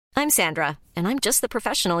I'm Sandra, and I'm just the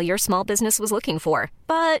professional your small business was looking for.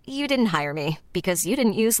 But you didn't hire me because you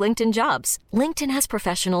didn't use LinkedIn Jobs. LinkedIn has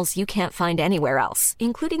professionals you can't find anywhere else,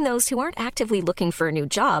 including those who aren't actively looking for a new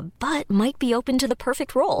job, but might be open to the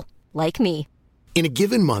perfect role, like me. In a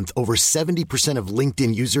given month, over 70% of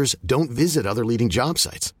LinkedIn users don't visit other leading job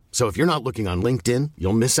sites. So if you're not looking on LinkedIn,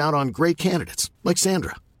 you'll miss out on great candidates like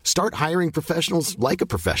Sandra. Start hiring professionals like a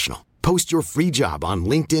professional. Post your free job on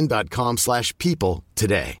linkedin.com/people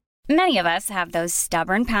today. Many of us have those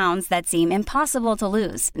stubborn pounds that seem impossible to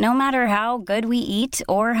lose, no matter how good we eat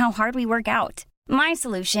or how hard we work out. My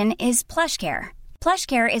solution is PlushCare.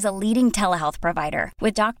 PlushCare is a leading telehealth provider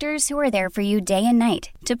with doctors who are there for you day and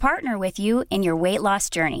night to partner with you in your weight loss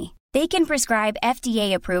journey. They can prescribe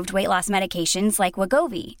FDA-approved weight loss medications like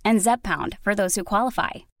Wegovy and Zepbound for those who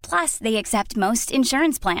qualify. Plus, they accept most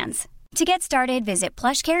insurance plans. To get started, visit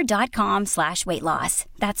plushcare.com/weightloss.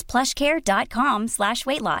 That's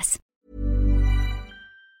plushcare.com/weightloss.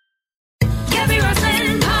 Gabby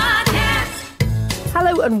Roslin Podcast.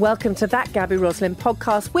 Hello and welcome to That Gabby Roslin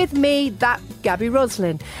Podcast with me, That Gabby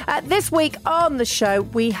Roslin. This week on the show,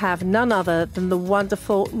 we have none other than the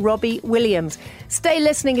wonderful Robbie Williams. Stay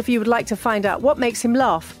listening if you would like to find out what makes him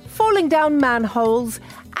laugh, falling down manholes,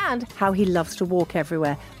 and how he loves to walk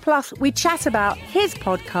everywhere. Plus, we chat about his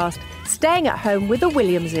podcast, Staying at Home with the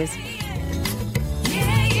Williamses.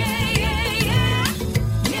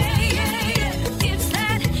 It's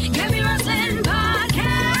that Gabby Roslin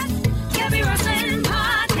Podcast. Gabby Roslin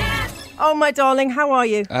Podcast. Oh, my darling, how are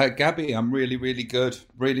you? Gabby, I'm really, really good.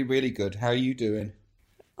 Really, really good. How are you doing?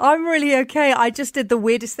 I'm really okay. I just did the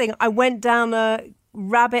weirdest thing. I went down a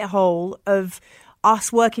rabbit hole of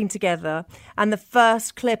us working together, and the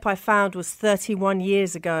first clip I found was 31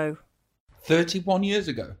 years ago. 31 years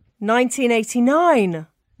ago? 1989.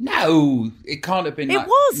 No, it can't have been. It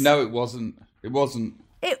was. No, it wasn't. It wasn't.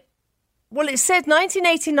 Well, it said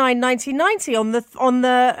 1989, 1990 on the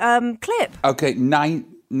clip. Okay,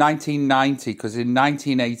 1990, because in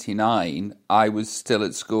 1989, I was still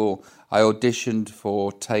at school. I auditioned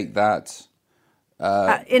for Take That.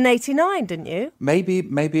 In 89, didn't you?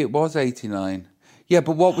 Maybe it was 89. Yeah,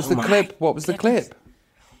 but what was the clip? What was the clip?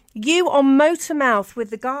 You on Motormouth with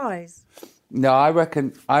the guys. No, I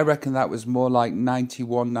reckon that was more like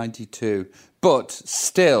 91, 92. But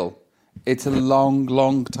still, it's a long,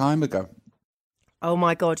 long time ago. Oh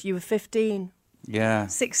my God, you were 15. Yeah.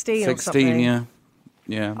 16 or 16, something.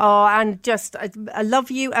 yeah. Oh, and just, I love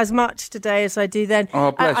you as much today as I do then.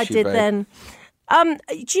 Oh, bless I you, did babe. then.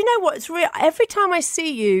 Do you know what? It's real. Every time I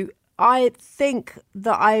see you, I think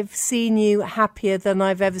that I've seen you happier than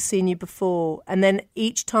I've ever seen you before. And then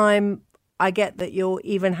each time I get that you're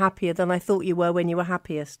even happier than I thought you were when you were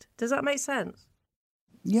happiest. Does that make sense?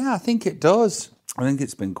 Yeah, I think it does. I think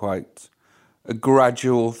it's been quite a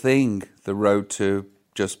gradual thing, the road to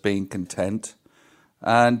just being content.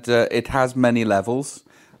 And it has many levels.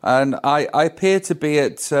 And I appear to be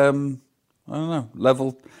at, I don't know,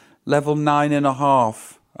 level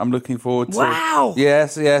 9.5. I'm looking forward to. Wow.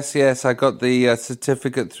 Yes. I got the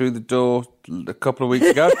certificate through the door a couple of weeks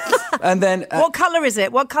ago. And then. What colour is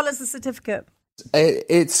it? What colour's the certificate?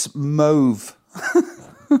 It's mauve.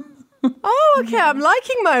 Oh, okay. I'm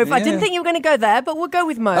liking mauve. Yeah. I didn't think you were going to go there, but we'll go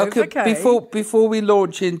with mauve. Okay. Before we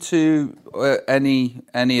launch into any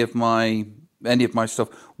of my stuff,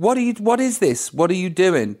 what is this? What are you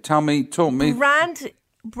doing? Talk me.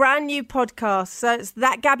 Brand new podcast. So it's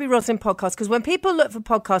That Gabby Roslin Podcast. Because when people look for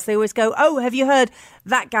podcasts, they always go, oh, have you heard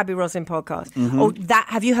That Gabby Roslin Podcast? Mm-hmm. Or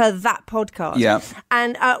have you heard that podcast? Yeah.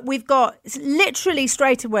 And we've got literally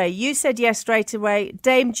straight away. You said yes straight away.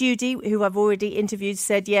 Dame Judy, who I've already interviewed,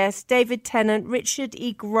 said yes. David Tennant, Richard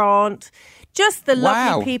E. Grant. Just the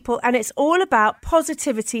lovely people. And it's all about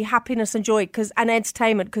positivity, happiness and joy and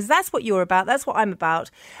entertainment, because that's what you're about. That's what I'm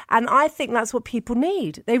about. And I think that's what people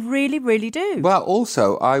need. They really, really do. Well,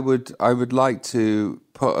 also, I would like to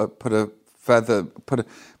put a feather.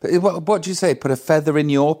 What do you say? Put a feather in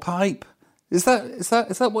your pipe? Is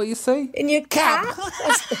that what you say? In your cap?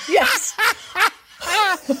 Yes.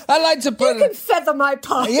 I like to put. You can feather my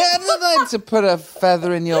pipe. Yeah, I'd like to put a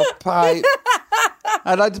feather in your pipe.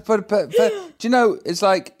 I'd like to put a. Do you know? It's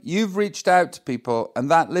like you've reached out to people,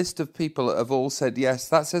 and that list of people have all said yes.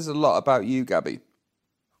 That says a lot about you, Gabby.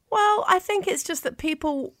 Well, I think it's just that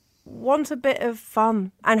people want a bit of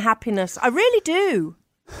fun and happiness. I really do.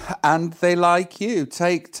 And they like you.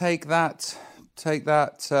 Take that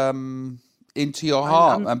into your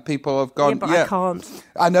heart, and people have gone. Yeah, but I can't.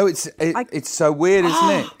 I know it's so weird, isn't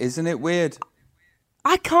it? Isn't it weird?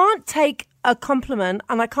 I can't take a compliment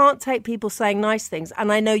and I can't take people saying nice things,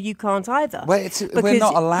 and I know you can't either. Well, we're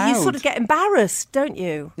not allowed. You sort of get embarrassed, don't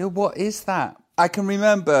you? Yeah, what is that? I can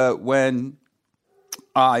remember when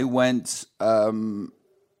I went to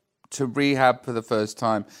rehab for the first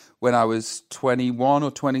time when I was 21 or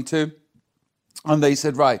 22, and they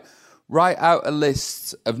said, right, write out a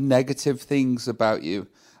list of negative things about you.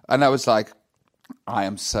 And I was like, I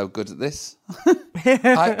am so good at this.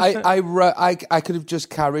 I could have just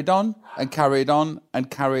carried on and carried on and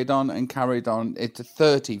carried on and carried on into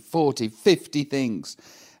 30, 40, 50 things.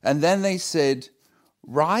 And then they said,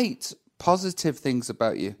 write positive things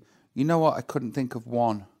about you. You know what? I couldn't think of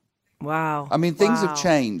one. Wow. I mean, things have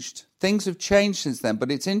changed. Things have changed since then,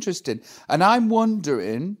 but it's interesting. And I'm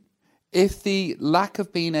wondering if the lack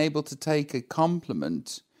of being able to take a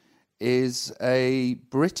compliment is a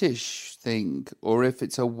British thing or if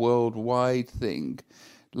it's a worldwide thing.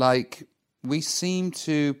 Like, we seem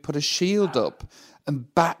to put a shield up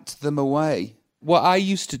and bat them away. What I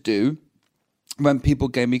used to do when people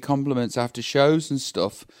gave me compliments after shows and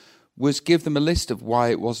stuff was give them a list of why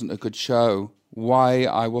it wasn't a good show, why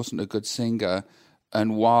I wasn't a good singer,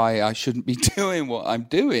 and why I shouldn't be doing what I'm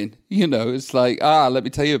doing. You know, it's like, let me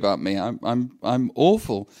tell you about me. I'm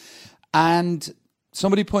awful. And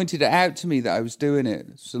somebody pointed it out to me that I was doing it.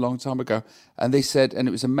 It was a long time ago. And they said, and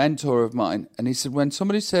it was a mentor of mine, and he said, when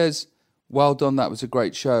somebody says, well done, that was a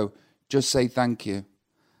great show, just say thank you.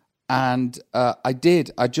 And I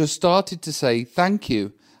did. I just started to say thank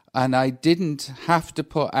you. And I didn't have to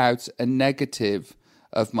put out a negative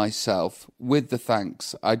of myself with the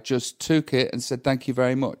thanks. I just took it and said, thank you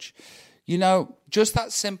very much. You know, just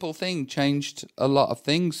that simple thing changed a lot of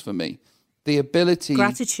things for me. The ability,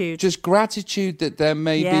 just gratitude that there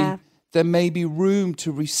may be room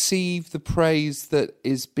to receive the praise that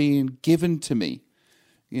is being given to me,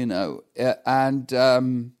 you know,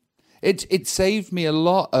 and it saved me a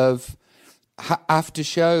lot of after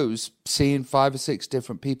shows seeing 5 or 6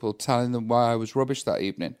 different people telling them why I was rubbish that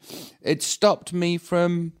evening. It stopped me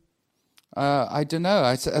from, I don't know,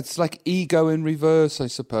 it's like ego in reverse, I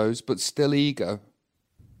suppose, but still ego.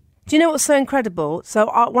 Do you know what's so incredible? So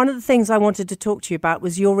one of the things I wanted to talk to you about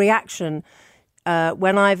was your reaction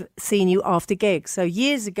when I've seen you after gigs. So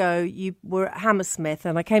years ago, you were at Hammersmith,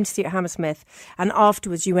 and I came to see you at Hammersmith, and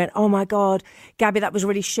afterwards you went, oh my God, Gabby, that was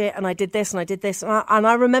really shit, and I did this, and I did this. And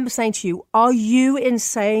I remember saying to you, are you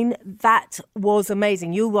insane? That was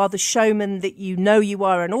amazing. You are the showman that you know you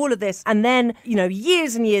are, and all of this. And then, you know,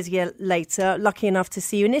 years and years later, lucky enough to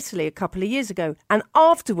see you in Italy a couple of years ago. And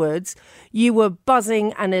afterwards, you were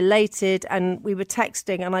buzzing and elated, and we were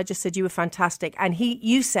texting, and I just said you were fantastic. And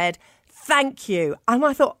you said, thank you. And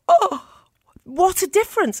I thought, oh, what a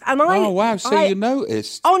difference. And I wow, so you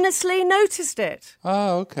noticed. Honestly noticed it.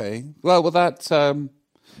 Oh, okay. Well, that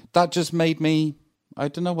just made me, I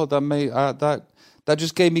don't know what that made, that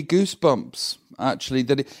just gave me goosebumps, actually,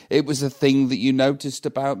 that it was a thing that you noticed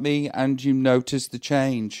about me and you noticed the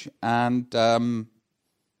change. And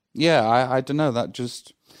yeah, I don't know, that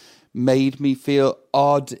just made me feel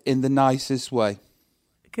odd in the nicest way.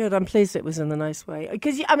 Good. I'm pleased it was in the nice way.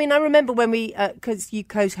 Because, I mean, I remember when because you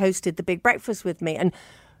co-hosted The Big Breakfast with me, and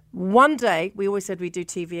one day, we always said we'd do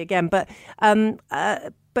TV again, but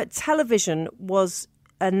television was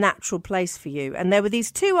a natural place for you. And there were these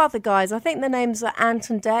 2 other guys, I think their names are Ant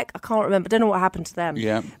and Dec, I can't remember, don't know what happened to them.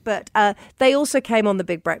 Yeah. But they also came on The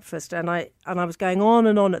Big Breakfast, and I was going on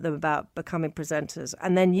and on at them about becoming presenters.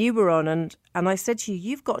 And then you were on, and I said to you,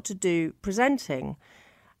 you've got to do presenting.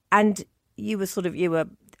 And you were,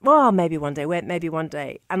 well, maybe one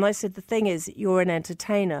day. And I said, the thing is, you're an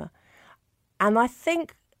entertainer. And I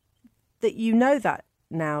think that you know that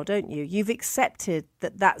now, don't you? You've accepted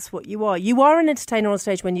that that's what you are. You are an entertainer on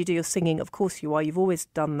stage when you do your singing. Of course you are. You've always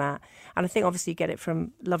done that. And I think obviously you get it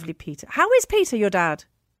from lovely Peter. How is Peter, your dad?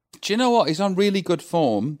 Do you know what? He's on really good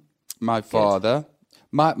form, my father.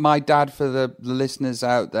 My dad, for the listeners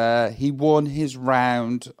out there, he won his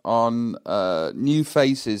round on New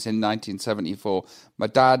Faces in 1974. My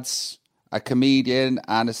dad's a comedian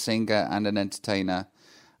and a singer and an entertainer.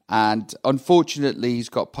 And unfortunately, he's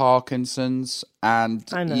got Parkinson's. And,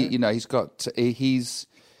 you know, he's,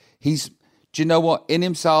 do you know what? In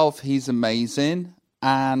himself, he's amazing.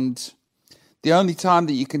 And the only time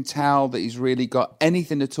that you can tell that he's really got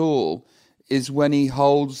anything at all is when he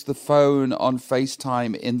holds the phone on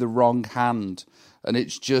FaceTime in the wrong hand, and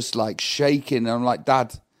it's just like shaking. And I'm like,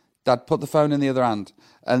 Dad, put the phone in the other hand.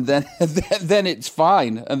 And then then it's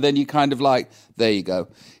fine. And then you kind of like, there you go.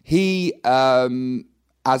 He,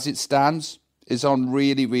 as it stands, is on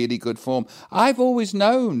really, really good form. I've always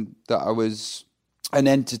known that I was an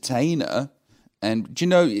entertainer, And do you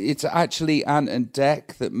know, it's actually Ant and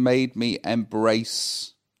Dec that made me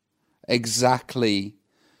embrace exactly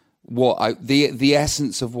the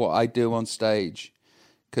essence of what I do on stage.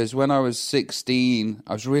 Because when I was 16,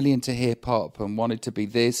 I was really into hip hop and wanted to be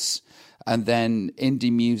this. And then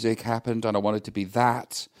indie music happened and I wanted to be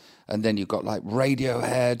that. And then you've got like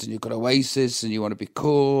Radiohead and you've got Oasis and you want to be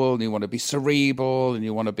cool and you want to be cerebral and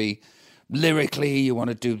you want to be lyrically, you want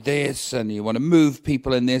to do this and you want to move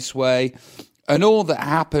people in this way. And all that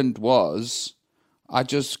happened was I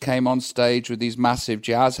just came on stage with these massive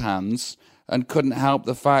jazz hands and couldn't help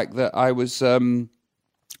the fact that I was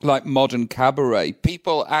like modern cabaret.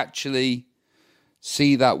 People actually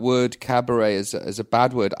see that word cabaret as a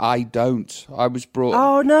bad word. I don't. I was brought...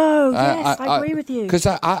 Oh, no. Yes, I agree with you. Because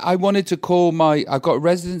I wanted to call I got a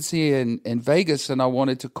residency in Vegas and I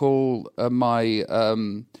wanted to call my...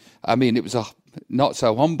 I mean, it was a not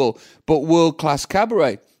so humble, but world-class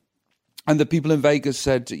cabaret. And the people in Vegas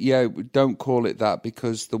said, yeah, don't call it that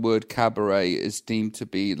because the word cabaret is deemed to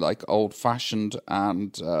be like old-fashioned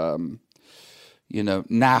and,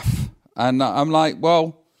 naff. And I'm like,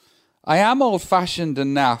 well, I am old-fashioned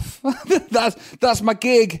and naff. that's my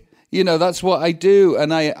gig. That's what I do.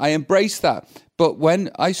 And I embrace that. But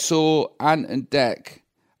when I saw Ant and Dec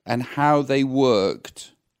and how they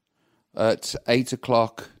worked at 8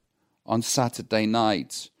 o'clock on Saturday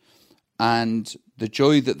night and the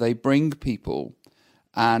joy that they bring people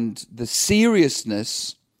and the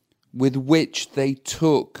seriousness with which they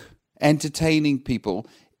took entertaining people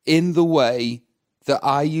in the way that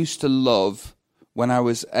I used to love when I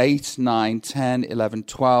was 8, 9, 10, 11,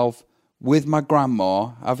 12, with my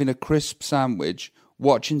grandma, having a crisp sandwich,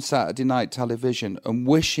 watching Saturday night television and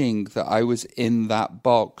wishing that I was in that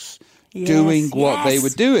box doing what they were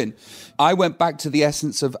doing. I went back to the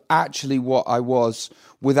essence of actually what I was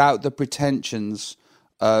without the pretensions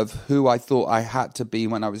of who I thought I had to be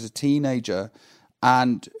when I was a teenager.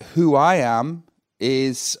 And who I am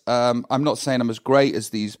is, I'm not saying I'm as great as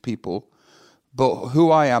these people, but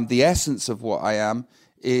who I am, the essence of what I am,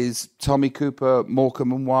 is Tommy Cooper,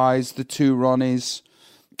 Morecambe and Wise, the two Ronnies,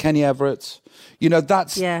 Kenny Everett.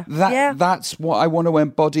 That's what I want to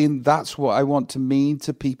embody, and that's what I want to mean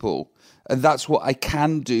to people. And that's what I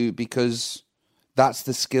can do because that's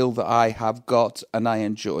the skill that I have got and I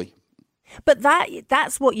enjoy. But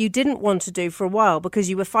that's what you didn't want to do for a while because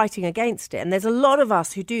you were fighting against it. And there's a lot of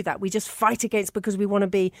us who do that. We just fight against because we want to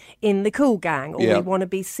be in the cool gang or we want to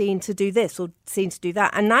be seen to do this or seen to do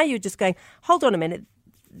that. And now you're just going, hold on a minute.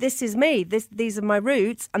 This is me. These are my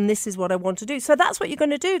roots and this is what I want to do. So that's what you're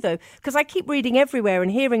going to do, though, because I keep reading everywhere and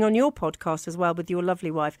hearing on your podcast as well with your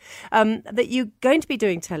lovely wife that you're going to be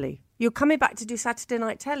doing telly. You're coming back to do Saturday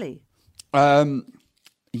night telly.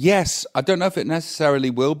 Yes, I don't know if it necessarily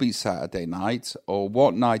will be Saturday night or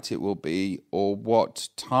what night it will be or what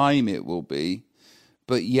time it will be.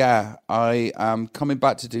 But yeah, I am coming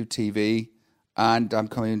back to do TV and I'm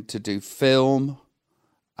coming to do film.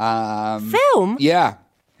 Film? Yeah.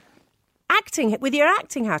 Acting, with your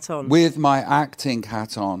acting hat on? With my acting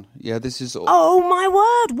hat on. Yeah, this is... Oh, my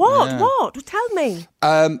word. What? Yeah. What? Tell me.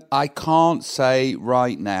 I can't say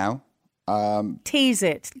right now. Tease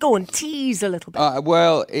it. Go on, tease a little bit.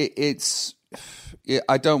 Well,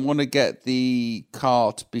 I don't want to get the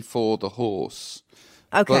cart before the horse.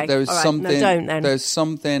 Okay, but there's something. No, don't then. There's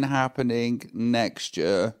something happening next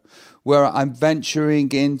year where I'm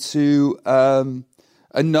venturing into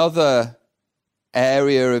another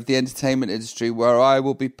area of the entertainment industry where I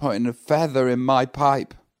will be putting a feather in my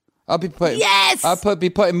pipe. I'll be putting. Yes. I'll be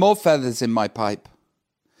putting more feathers in my pipe.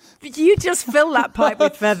 You just fill that pipe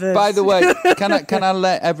with feathers. By the way, can I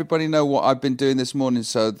let everybody know what I've been doing this morning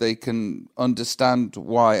so they can understand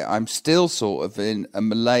why I'm still sort of in a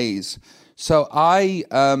malaise? So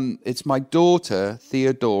it's my daughter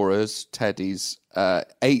Theodora's, Teddy's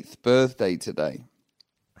 8th birthday today.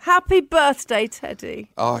 Happy birthday,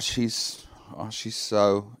 Teddy! She's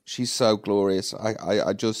so glorious.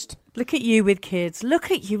 I just look at you with kids.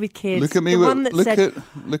 Look at you with kids. Look at me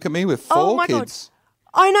look at me with 4 kids. God.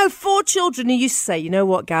 I know 4 children who used to say, you know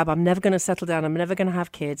what, Gab, I'm never going to settle down. I'm never going to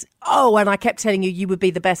have kids. Oh, and I kept telling you would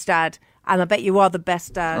be the best dad. And I bet you are the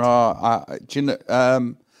best dad. I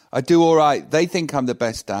do all right. They think I'm the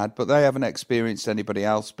best dad, but they haven't experienced anybody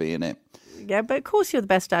else being it. Yeah, but of course you're the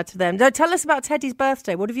best dad to them. No, tell us about Teddy's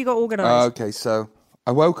birthday. What have you got organised? Okay, so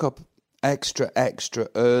I woke up extra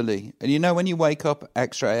early. And when you wake up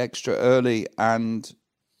extra early and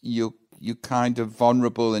you're kind of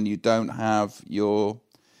vulnerable and you don't have your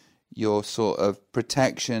sort of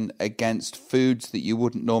protection against foods that you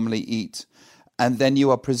wouldn't normally eat. And then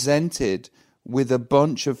you are presented with a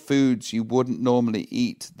bunch of foods you wouldn't normally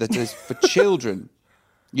eat that is for children.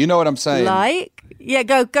 You know what I'm saying? Like? Yeah,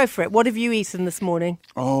 go for it. What have you eaten this morning?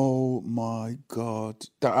 Oh my God.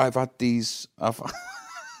 I've had these.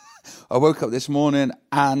 I woke up this morning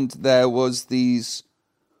and there was these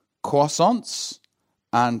croissants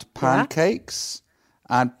and pancakes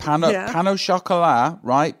and pan au chocolat,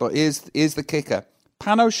 right? But here's the kicker.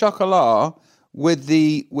 Pan au chocolat with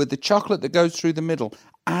the chocolate that goes through the middle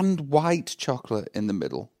and white chocolate in the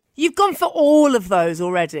middle. You've gone for all of those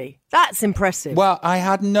already. That's impressive. Well, I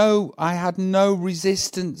had no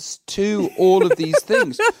resistance to all of these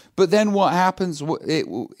things. But then what happens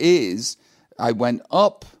is I went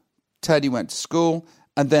up, Teddy went to school,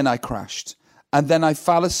 and then I crashed. And then I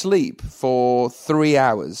fell asleep for 3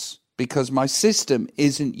 hours because my system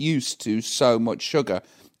isn't used to so much sugar.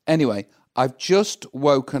 Anyway, I've just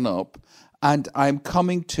woken up and I'm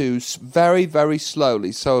coming to very, very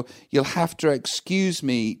slowly. So you'll have to excuse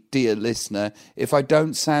me, dear listener, if I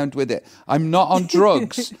don't sound with it. I'm not on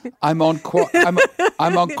drugs. I'm on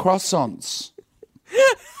croissants.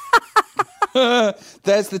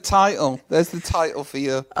 There's the title. There's the title for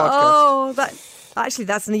your podcast. Oh,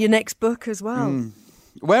 that's in your next book as well.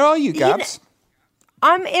 Where are you, Gabs?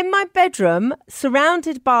 I'm in my bedroom,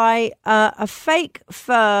 surrounded by a fake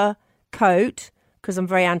fur coat, because I'm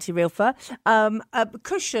very anti-real fur,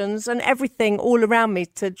 cushions and everything all around me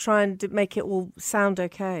to try and make it all sound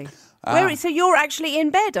okay. So you're actually in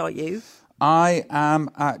bed, are you? I am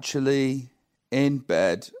actually in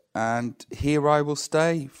bed, and here I will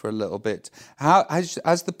stay for a little bit. How has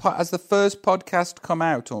the first podcast come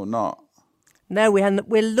out or not? No,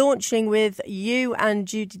 we're launching with you and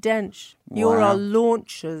Judi Dench. You're Wow. our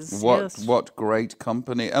launchers. Yes. What great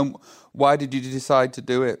company. And why did you decide to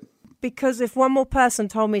do it? Because if one more person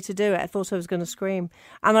told me to do it, I thought I was going to scream.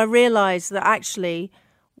 And I realised that actually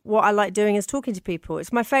what I like doing is talking to people.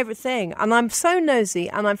 It's my favourite thing. And I'm so nosy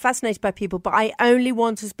and I'm fascinated by people, but I only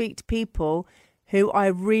want to speak to people who I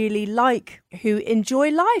really like, who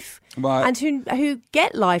enjoy life, Right. and who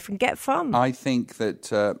get life and get fun. I think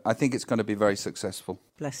it's going to be very successful.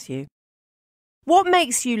 Bless you. What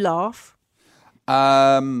makes you laugh?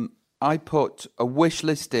 I put a wish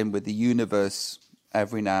list in with the universe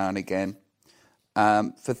every now and again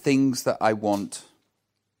for things that I want.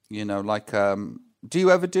 You know, like, do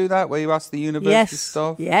you ever do that where you ask the universe for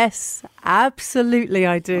stuff? Yes, absolutely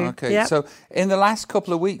I do. Okay, Yep. so in the last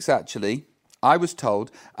couple of weeks, actually, I was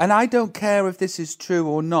told, and I don't care if this is true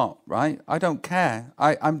or not, right? I don't care.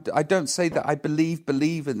 I don't say that I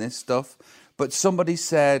believe in this stuff, but somebody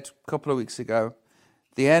said a couple of weeks ago,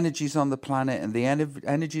 the energies on the planet and the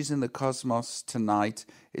energies in the cosmos tonight,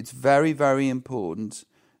 it's very, very important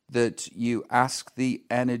that you ask the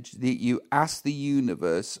energy, that you ask the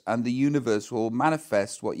universe, and the universe will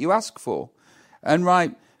manifest what you ask for. And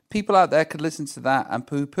right, people out there could listen to that and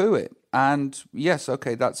poo-poo it. And yes,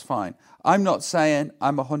 okay, that's fine. I'm not saying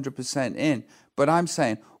I'm 100% in, but I'm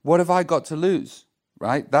saying, what have I got to lose?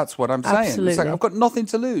 Right? That's what I'm saying. Absolutely. It's like, I've got nothing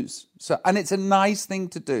to lose. So, and it's a nice thing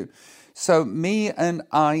to do. So me and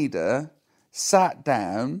Ida sat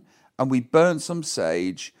down and we burnt some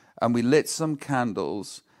sage and we lit some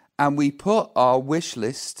candles and we put our wish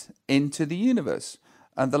list into the universe.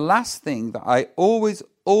 And the last thing that I always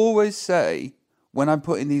say when I'm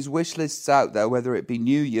putting these wish lists out there, whether it be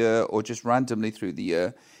New Year or just randomly through the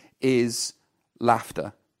year, is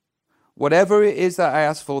laughter. Whatever it is that I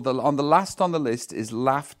ask for, on the last on the list is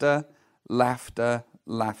laughter, laughter,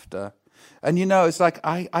 laughter. And you know, it's like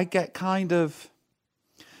I get kind of,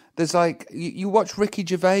 there's like, you watch Ricky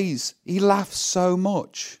Gervais, he laughs so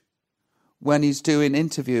much when he's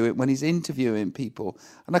interviewing people.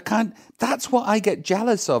 And that's what I get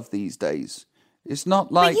jealous of these days. It's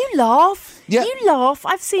not like... But you laugh. Yeah. You laugh.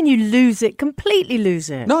 I've seen you completely lose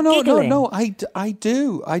it. No, Giggling. I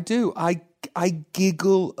do. I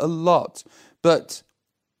giggle a lot. But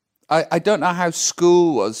I don't know how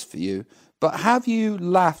school was for you, but have you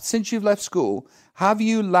laughed, since you've left school, have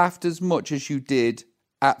you laughed as much as you did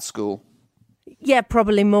at school? Yeah,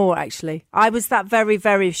 probably more, actually. I was that very,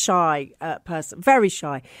 very shy person, very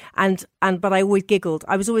shy. But I always giggled.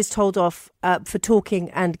 I was always told off for talking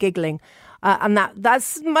and giggling. And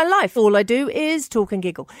that's my life. All I do is talk and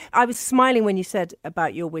giggle. I was smiling when you said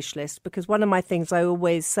about your wish list, because one of my things I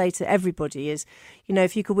always say to everybody is, you know,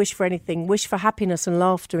 if you could wish for anything, wish for happiness and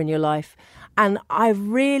laughter in your life. And I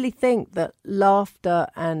really think that laughter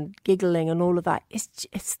and giggling and all of that,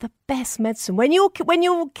 it's the best medicine. When your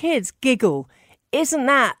kids giggle, isn't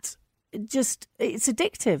that just, it's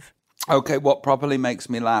addictive. Okay, what properly makes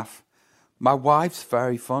me laugh? My wife's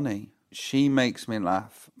very funny. She makes me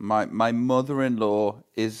laugh. My mother-in-law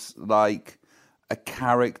is like a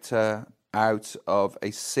character out of a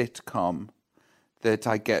sitcom that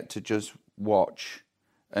I get to just watch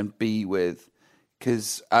and be with,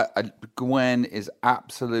 because Gwen is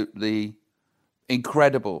absolutely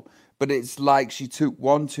incredible. But it's like she took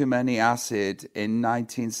one too many acid in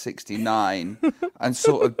 1969 and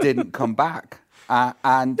sort of didn't come back.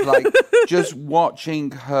 And like just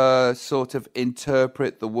watching her sort of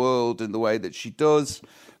interpret the world in the way that she does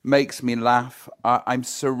makes me laugh. I'm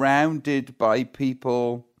surrounded by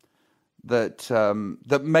people that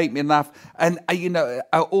that make me laugh, and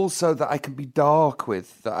also that I can be dark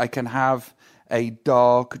with, that I can have a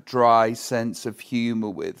dark, dry sense of humor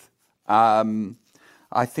with.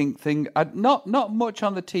 I think not much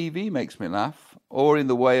on the TV makes me laugh, or in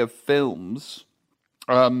the way of films.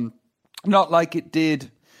 Not like it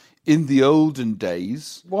did in the olden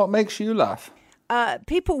days. What makes you laugh?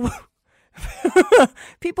 People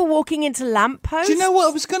walking into lampposts. Do you know what?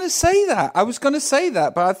 I was going to say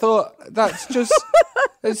that. But I thought that's just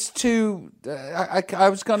it's too. I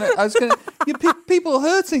was gonna. People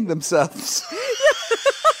hurting themselves.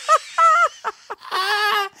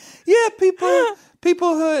 Yeah,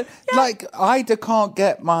 people hurt. Yeah. Like Ida can't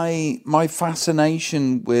get my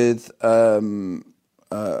fascination with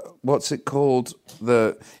what's it called?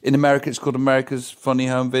 In America, it's called America's Funny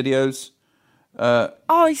Home Videos.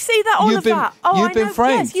 You see that all of that. Oh, you've been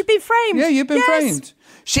framed. Yes, you've been framed. Yeah, you've been framed.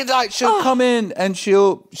 She'll come in and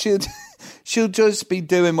she'll just be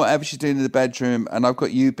doing whatever she's doing in the bedroom, and I've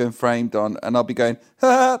got You've Been Framed on, and I'll be going,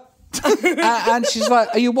 and she's like,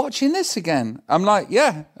 "Are you watching this again?" I'm like,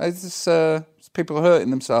 "Yeah, it's just, people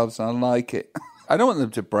hurting themselves, and I like it." I don't want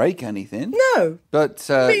them to break anything. No, but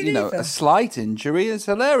a slight injury is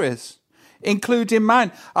hilarious, including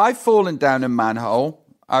mine. I've fallen down a manhole.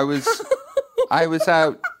 I was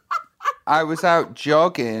out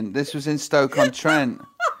jogging. This was in Stoke-on-Trent.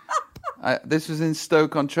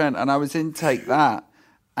 And I was in Take That.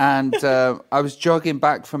 And I was jogging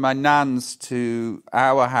back from my nan's to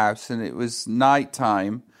our house, and it was night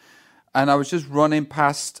time. And I was just running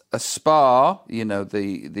past a spa,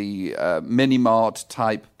 the mini-mart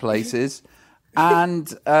type places. And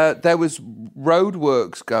there was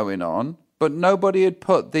roadworks going on, but nobody had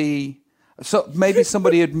put so maybe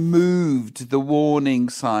somebody had moved the warning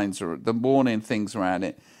signs or the warning things around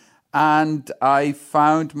it. And I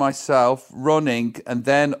found myself running, and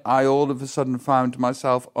then I all of a sudden found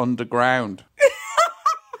myself underground.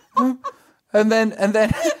 and then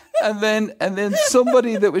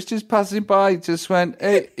somebody that was just passing by just went,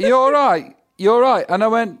 "Hey, you all right? You all right?" And I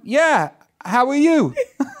went, "Yeah, how are you?"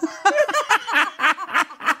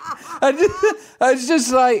 I was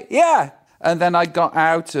just like, "Yeah." And then I got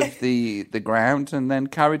out of the ground and then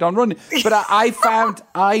carried on running. But I found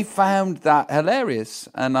that hilarious,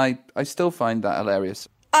 and I still find that hilarious.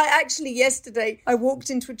 Yesterday, I walked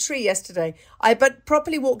into a tree yesterday. But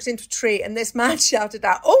properly walked into a tree, and this man shouted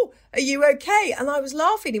out, "Oh, are you okay?" And I was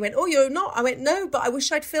laughing. He went, "Oh, you're not?" I went, "No, but I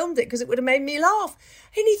wish I'd filmed it because it would have made me laugh."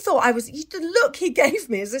 And he thought the look he gave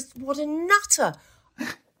me is this, what a nutter.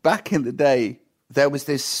 Back in the day, there was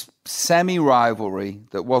this semi-rivalry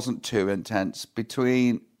that wasn't too intense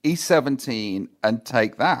between E17 and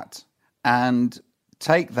Take That. And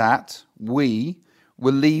Take That, we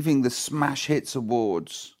were leaving the Smash Hits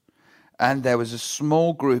Awards, and there was a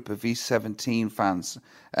small group of E17 fans,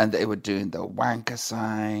 and they were doing the wanker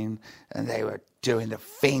sign, and they were doing the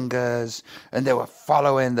fingers, and they were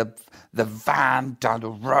following the van down the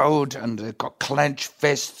road, and they got clenched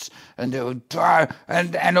fists, and they would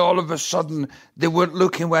and all of a sudden they weren't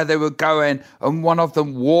looking where they were going, and one of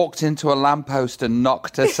them walked into a lamppost and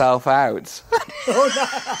knocked herself out.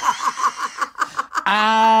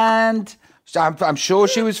 And I'm sure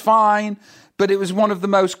she was fine, but it was one of the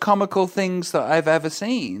most comical things that I've ever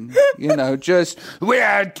seen. Just, "We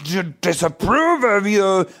disapprove of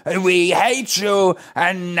you, and we hate you,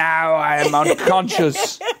 and now I am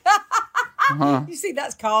unconscious." You see,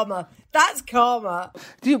 that's karma. That's karma.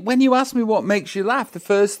 When you asked me what makes you laugh, the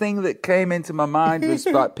first thing that came into my mind was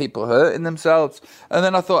about people hurting themselves. And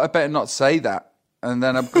then I thought I better not say that. And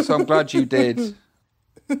then so I'm glad you did.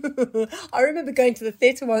 I remember going to the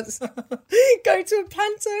theatre once, going to a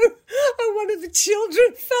panto, and one of the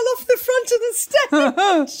children fell off the front of the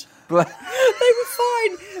stage. They were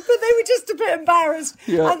fine, but they were just a bit embarrassed.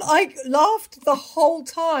 Yeah. And I laughed the whole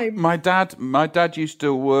time. My dad used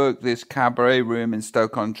to work this cabaret room in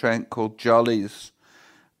Stoke-on-Trent called Jolly's,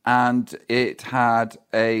 and it had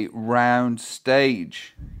a round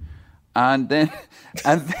stage. And then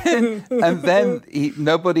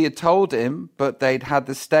nobody had told him, but they'd had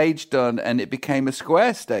the stage done, and it became a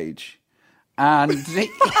square stage. And and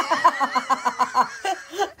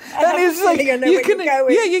feeling I know where you're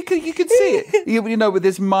going. Yeah, you can see it. You know, with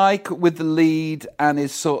his mic, with the lead, and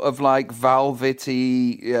his sort of like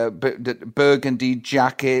velvety burgundy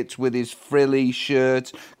jacket with his frilly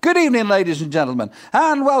shirt. Good evening, ladies and gentlemen,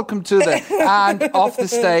 and welcome to and off the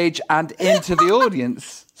stage and into the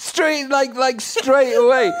audience. Straight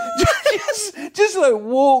away, just like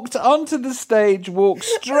walked onto the stage, walked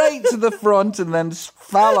straight to the front, and then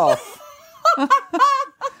fell off.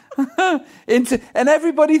 And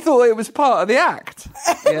everybody thought it was part of the act.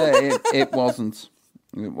 Yeah, it wasn't.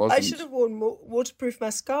 It wasn't. I should have worn waterproof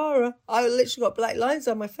mascara. I literally got black lines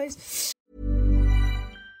on my face.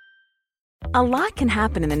 A lot can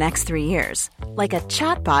happen in the next 3 years. Like a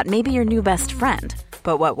chatbot may be your new best friend.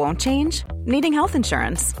 But what won't change? Needing health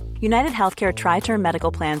insurance. United Healthcare Tri-Term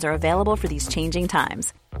Medical Plans are available for these changing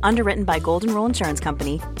times. Underwritten by Golden Rule Insurance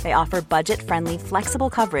Company, they offer budget-friendly, flexible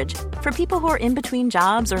coverage for people who are in between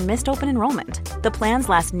jobs or missed open enrollment. The plans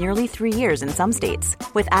last nearly 3 years in some states,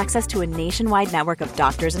 with access to a nationwide network of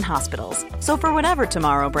doctors and hospitals. So for whatever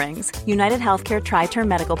tomorrow brings, United Healthcare Tri-Term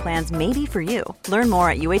Medical Plans may be for you. Learn more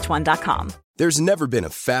at uh1.com. There's never been a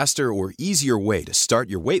faster or easier way to start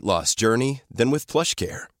your weight loss journey than with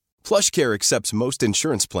PlushCare. PlushCare accepts most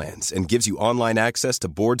insurance plans and gives you online access to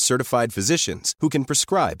board-certified physicians who can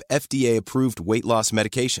prescribe FDA-approved weight loss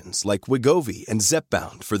medications like Wegovy and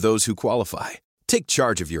Zepbound for those who qualify. Take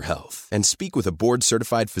charge of your health and speak with a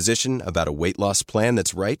board-certified physician about a weight loss plan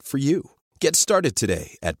that's right for you. Get started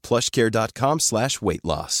today at plushcare.com/weight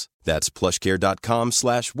loss. That's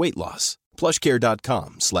plushcare.com/weight loss.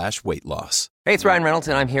 plushcare.com/weight loss. Hey, it's Ryan Reynolds,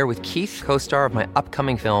 and I'm here with Keith, co-star of my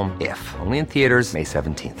upcoming film, If, only in theaters May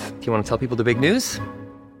 17th. Do you want to tell people the big news?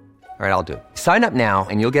 All right, I'll do it. Sign up now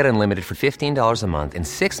and you'll get unlimited for $15 a month and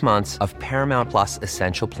 6 months of Paramount Plus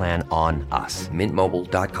Essential Plan on us.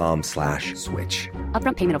 MintMobile.com/switch.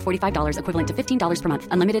 Upfront payment of $45 equivalent to $15 per month.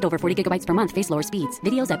 Unlimited over 40 gigabytes per month. Face lower speeds.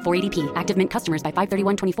 Videos at 480p. Active Mint customers by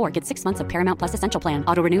 531.24 get 6 months of Paramount Plus Essential Plan.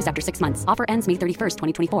 Auto renews after 6 months. Offer ends May 31st,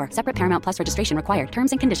 2024. Separate Paramount Plus registration required.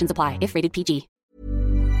 Terms and conditions apply if rated PG.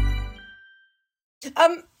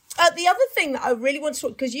 The other thing that I really want to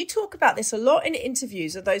talk, because you talk about this a lot in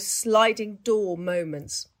interviews, are those sliding door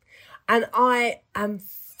moments. And I am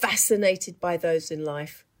fascinated by those in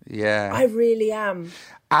life. Yeah. I really am.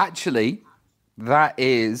 Actually, that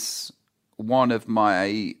is one of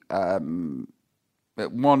my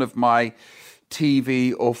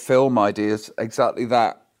TV or film ideas. Exactly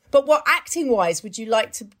that. But what acting-wise, would you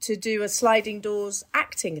like to do a sliding doors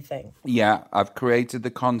acting thing? Yeah, I've created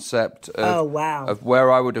the concept of, wow. of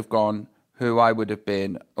where I would have gone, who I would have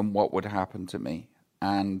been, and what would happen to me.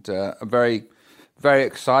 And I'm very, very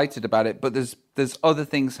excited about it. But there's other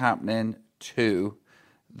things happening too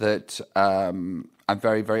that I'm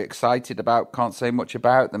very, very excited about. Can't say much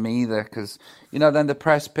about them either because, then the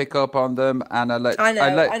press pick up on them and I let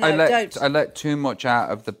too much out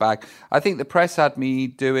of the bag. I think the press had me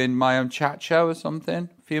doing my own chat show or something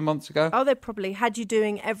a few months ago. Oh, they probably had you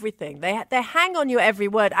doing everything. They hang on your every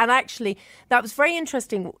word. And actually, that was very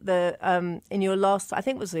interesting. In your last, I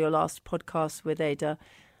think it was your last podcast with Ada,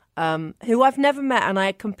 who I've never met and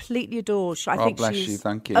I completely adore. I think bless she's you.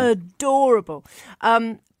 Thank you. Adorable.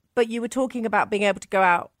 But you were talking about being able to go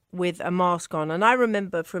out with a mask on, and I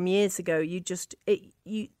remember from years ago, you just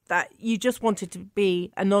wanted to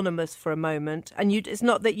be anonymous for a moment, and it's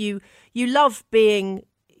not that you love being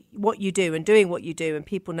what you do and doing what you do and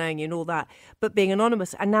people knowing you and all that, but being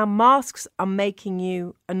anonymous. And now masks are making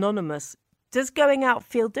you anonymous. Does going out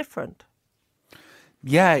feel different?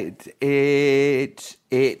 Yeah, it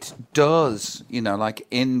does. Like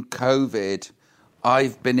in COVID,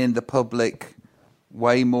 I've been in the public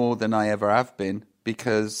way more than I ever have been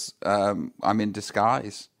because I'm in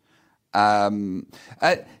disguise. The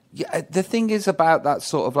thing is about that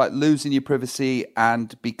sort of like losing your privacy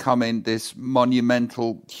and becoming this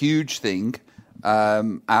monumental, huge thing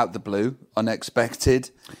out the blue, unexpected.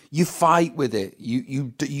 You fight with it.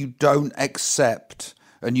 You don't accept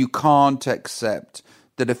and you can't accept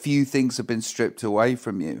that a few things have been stripped away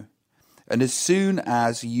from you. And as soon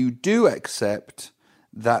as you do accept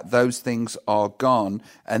that those things are gone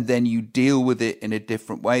and then you deal with it in a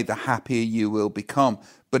different way, the happier you will become.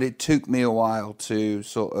 But it took me a while to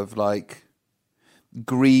sort of like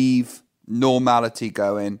grieve normality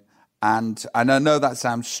going. And I know that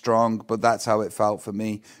sounds strong, but that's how it felt for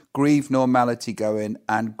me. Grieve normality going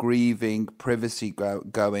and grieving privacy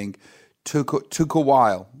going took a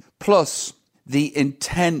while. Plus the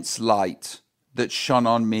intense light that shone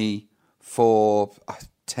on me for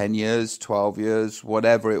 10 years, 12 years,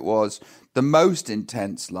 whatever it was, the most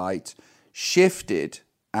intense light shifted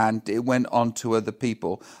and it went on to other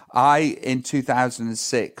people. I, in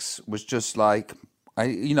 2006, was just like,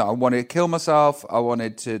 I wanted to kill myself. I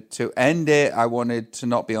wanted to end it. I wanted to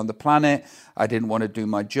not be on the planet. I didn't want to do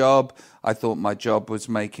my job. I thought my job was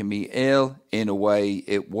making me ill. In a way,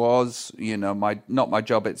 it was, not my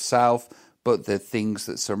job itself, but the things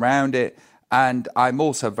that surround it. And I'm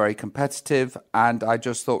also very competitive. And I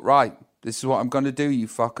just thought, right, this is what I'm going to do, you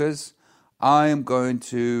fuckers. I'm going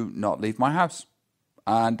to not leave my house.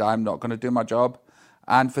 And I'm not going to do my job.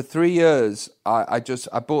 And for 3 years, I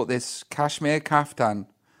bought this cashmere kaftan,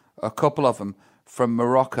 a couple of them, from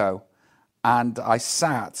Morocco. And I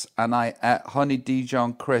sat and I ate honey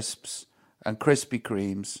Dijon crisps and Krispy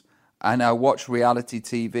Kremes. And I watched reality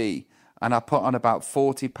TV. And I put on about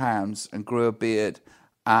 40 pounds and grew a beard.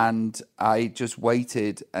 And I just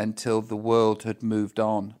waited until the world had moved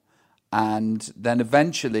on. And then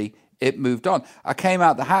eventually it moved on. I came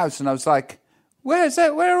out the house and I was like, where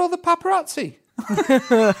are all the paparazzi?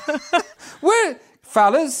 Where,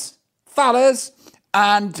 fellas?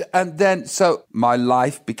 And then, so my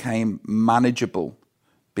life became manageable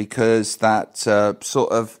because that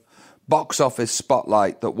sort of box office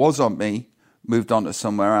spotlight that was on me moved on to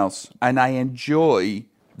somewhere else. And I enjoy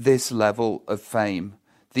this level of fame.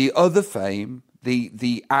 The other fame,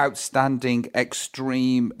 the outstanding,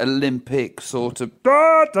 extreme, Olympic sort of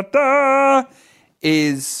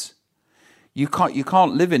is you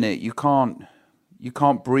can't live in it. You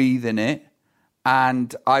can't breathe in it.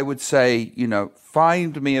 And I would say,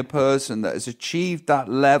 find me a person that has achieved that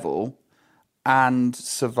level and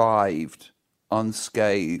survived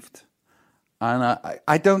unscathed. And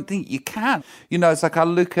I don't think you can. It's like I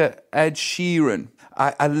look at Ed Sheeran.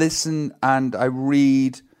 I listen and I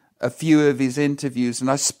read a few of his interviews and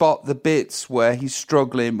I spot the bits where he's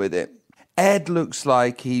struggling with it. Ed looks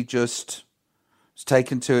like he just is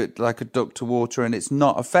taken to it like a duck to water and it's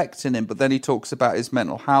not affecting him. But then he talks about his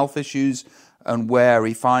mental health issues and where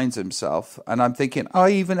he finds himself. And I'm thinking,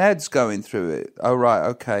 even Ed's going through it. Oh, right,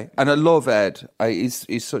 okay. And I love Ed.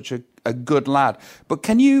 He's such a good lad. But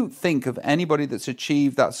can you think of anybody that's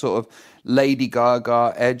achieved that sort of Lady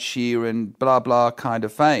Gaga, Ed Sheeran, blah, blah kind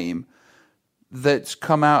of fame that's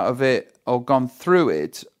come out of it or gone through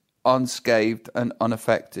it unscathed and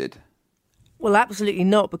unaffected? Well, absolutely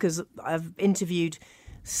not, because I've interviewed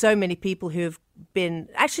so many people who have been,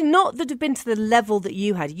 actually not that have been to the level that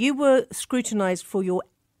you had. You were scrutinised for your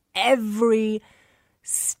every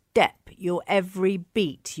step, your every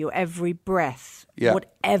beat, your every breath,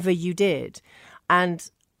 whatever you did. And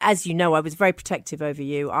as you know, I was very protective over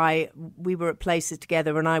you. We were at places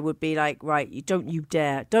together and I would be like, right, don't you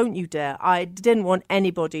dare. I didn't want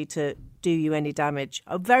anybody to do you any damage.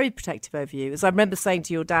 I'm very protective over you, as I remember saying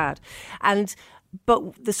to your dad.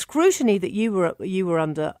 But the scrutiny that you were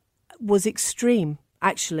under was extreme,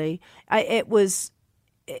 actually. It was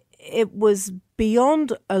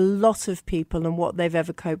beyond a lot of people and what they've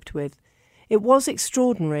ever coped with. It was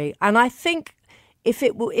extraordinary. And I think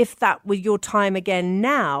if that were your time again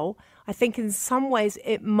now, I think in some ways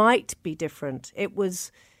it might be different. It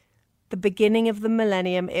was the beginning of the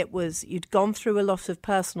millennium. You'd gone through a lot of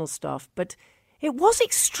personal stuff, but it was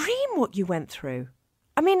extreme what you went through.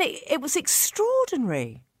 I mean, it was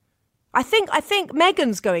extraordinary. I think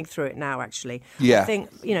Meghan's going through it now, actually. Yeah. I think,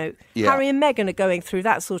 Harry and Meghan are going through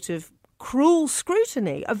that sort of cruel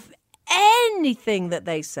scrutiny of anything that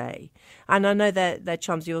they say. And I know they're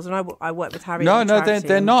chums of yours, and I work with Harry. No,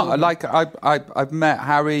 they're not. Like I've met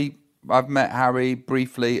Harry. I've met Harry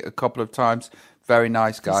briefly a couple of times. Very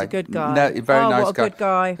nice guy. He's a good guy. Very nice what a guy. good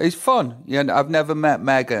guy. He's fun. I've never met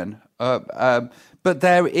Meghan, but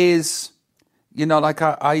there is.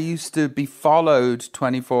 I used to be followed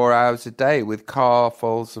 24 hours a day with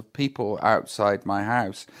carfuls of people outside my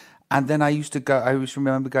house. And then I always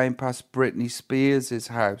remember going past Britney Spears'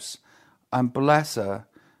 house. And bless her,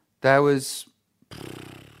 there was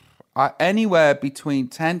anywhere between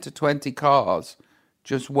 10 to 20 cars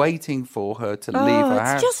just waiting for her to leave her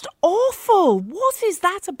house. It's just awful. What is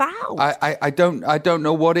that about? I don't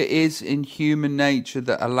know what it is in human nature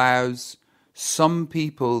that allows some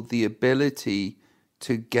people the ability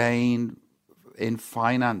to gain in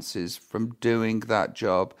finances from doing that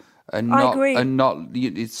job and not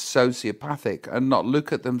it's sociopathic and not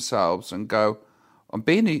look at themselves and go, I'm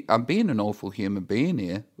being an awful human being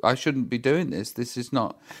here. I shouldn't be doing this. This is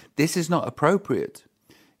not appropriate.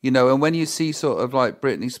 And when you see sort of like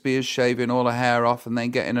Britney Spears shaving all her hair off and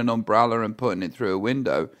then getting an umbrella and putting it through a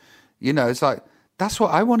window, it's like, that's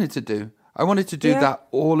what I wanted to do. I wanted to do that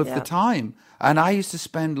all of the time. And I used to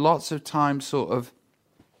spend lots of time sort of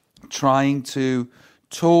trying to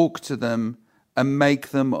talk to them and make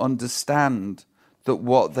them understand that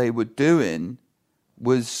what they were doing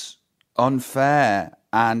was unfair,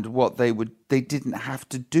 and they didn't have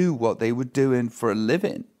to do what they were doing for a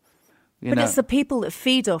living. But it's the people that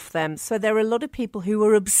feed off them. So there are a lot of people who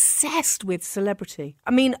are obsessed with celebrity.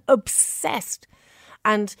 I mean, obsessed.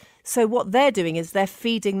 And so what they're doing is they're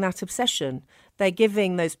feeding that obsession. They're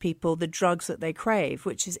giving those people the drugs that they crave,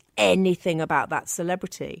 which is anything about that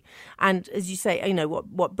celebrity. And as you say, you know,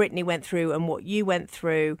 what Britney went through and what you went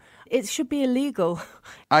through, it should be illegal.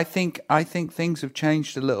 I think things have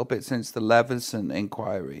changed a little bit since the Leveson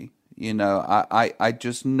inquiry. You know, I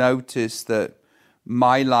just noticed that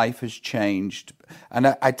my life has changed. And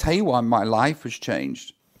I tell you why my life has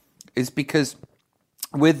changed is because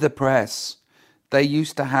with the press, they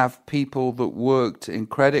used to have people that worked in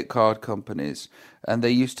credit card companies, and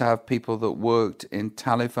they used to have people that worked in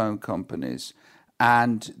telephone companies.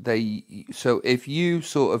 And so if you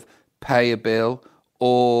sort of pay a bill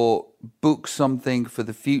or book something for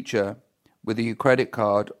the future with your credit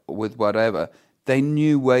card or with whatever, they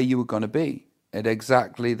knew where you were going to be at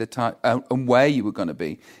exactly the time and where you were going to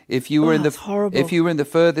be. If you were if you were in the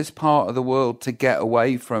furthest part of the world, to get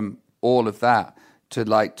away from all of that,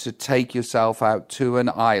 to take yourself out to an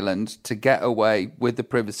island to get away with the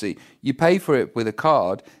privacy, you pay for it with a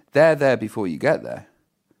card. They're there before you get there.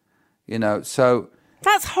 You know, so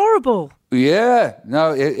that's horrible. Yeah,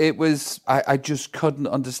 no, it was. I just couldn't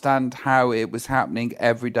understand how it was happening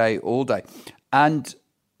every day, all day, and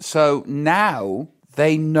so now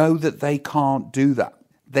they know that they can't do that.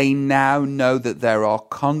 They now know that there are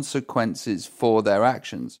consequences for their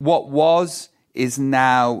actions. What was is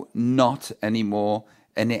now not anymore,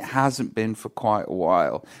 and it hasn't been for quite a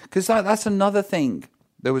while. Because that's another thing.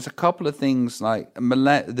 There was a couple of things like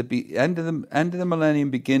the end of the millennium,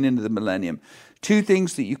 beginning of the millennium. Two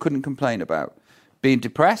things that you couldn't complain about: being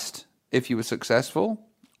depressed if you were successful,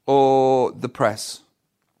 or the press,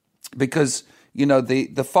 because you know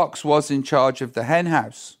the fox was in charge of the hen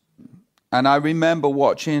house. And I remember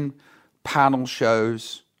watching panel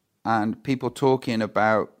shows and people talking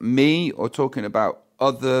about me or talking about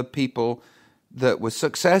other people that were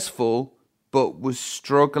successful but was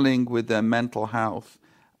struggling with their mental health.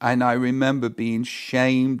 And I remember being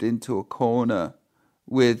shamed into a corner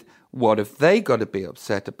with, what if they got to be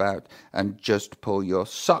upset about, and just pull your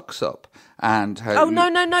socks up? And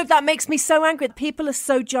no, that makes me so angry. People are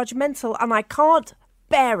so judgmental and I can't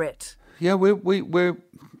bear it. Yeah,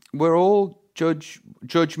 we're all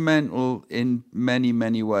judgmental in many,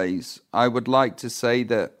 many ways. I would like to say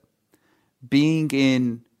that being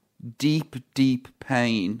in deep, deep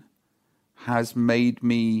pain has made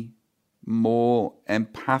me more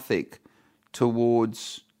empathic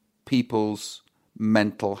towards people's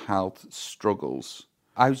mental health struggles.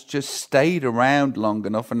 I've just stayed around long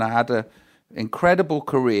enough, and I had an incredible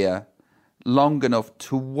career long enough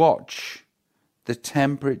to watch the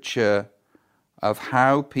temperature of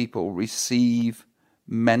how people receive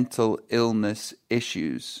mental illness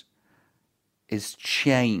issues is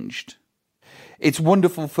changed. It's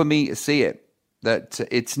wonderful for me to see it, that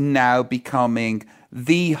it's now becoming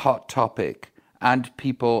the hot topic and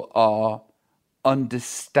people are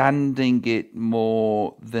understanding it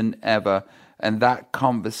more than ever. And that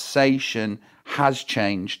conversation has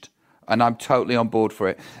changed, and I'm totally on board for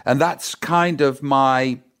it. And that's kind of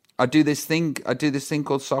I do this thing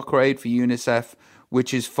called Soccer Aid for UNICEF,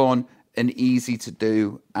 which is fun and easy to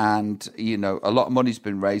do, and you know, a lot of money's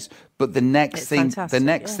been raised. But the next thing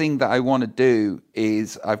that I want to do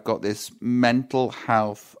is, I've got this mental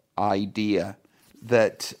health idea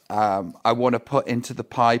that I want to put into the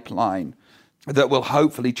pipeline that will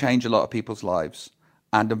hopefully change a lot of people's lives.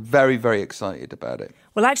 And I'm very, very excited about it.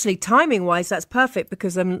 Well, actually, timing-wise, that's perfect,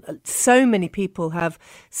 because so many people have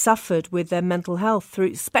suffered with their mental health,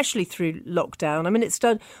 especially through lockdown. I mean, it's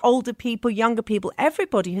done older people, younger people,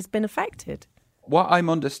 everybody has been affected. What I'm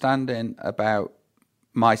understanding about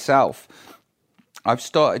myself, I've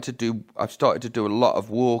started to do a lot of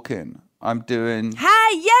walking. I'm doing...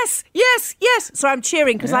 Hey, yes. So I'm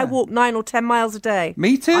cheering because I walk 9 or 10 miles a day.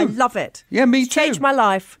 Me too. I love it. Yeah, me too. Changed my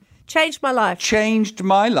life. Changed my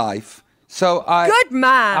life. So good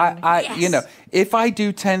man. Yes. You know, if I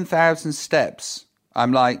do 10,000 steps,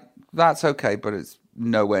 I'm like, that's okay, but it's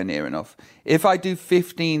nowhere near enough. If I do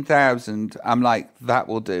 15,000, I'm like, that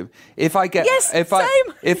will do. If I get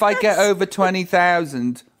I get over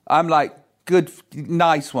 20,000, I'm like, good,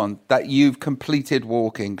 nice one that you've completed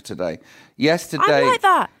walking today. Yesterday, I'm like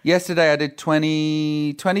that. Yesterday I did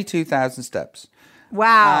 22,000 steps.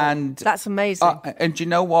 Wow, and that's amazing. And you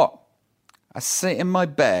know what? I sit in my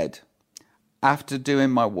bed after doing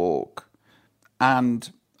my walk,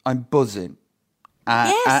 and I'm buzzing,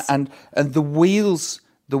 Yes. And the wheels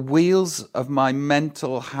of my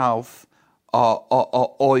mental health are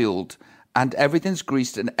oiled, and everything's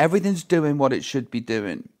greased, and everything's doing what it should be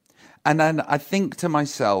doing. And then I think to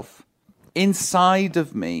myself, inside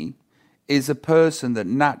of me is a person that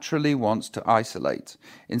naturally wants to isolate.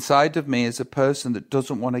 Inside of me is a person that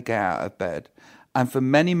doesn't want to get out of bed. And for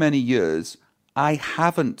many, many years, I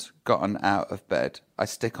haven't gotten out of bed. I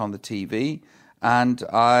stick on the TV and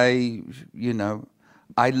I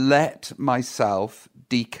let myself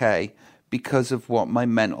decay because of what my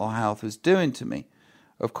mental health was doing to me.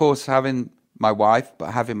 Of course, having my wife,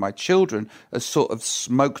 but having my children has sort of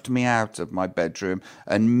smoked me out of my bedroom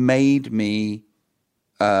and made me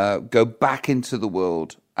go back into the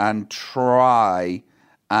world and try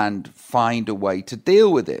and find a way to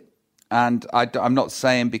deal with it. And I'm not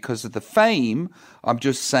saying because of the fame, I'm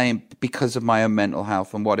just saying because of my own mental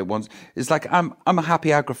health and what it wants. It's like I'm a happy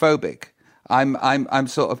agoraphobic. I'm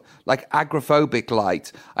sort of like agoraphobic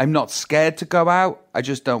light. I'm not scared to go out. I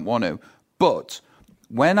just don't want to. But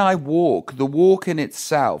when I walk, the walk in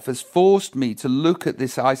itself has forced me to look at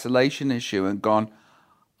this isolation issue and gone,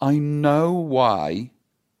 I know why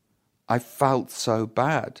I felt so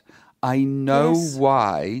bad. I know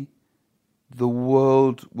why the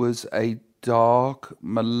world was a dark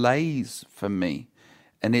malaise for me.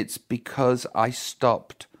 And it's because I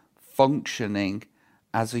stopped functioning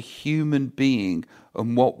as a human being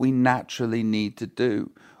and what we naturally need to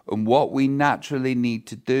do. And what we naturally need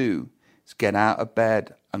to do is get out of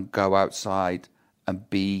bed and go outside and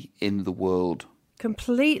be in the world.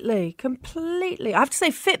 Completely. I have to say,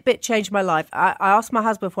 Fitbit changed my life. I asked my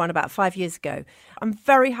husband for one about 5 years ago. I'm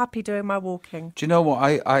very happy doing my walking. Do you know what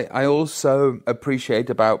I also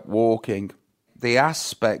appreciate about walking? The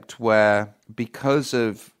aspect where, because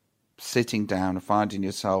of sitting down and finding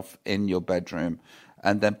yourself in your bedroom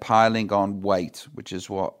and then piling on weight, which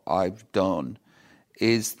is what I've done,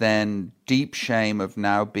 is then deep shame of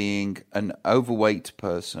now being an overweight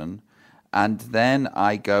person. And then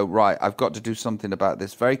I go, right, I've got to do something about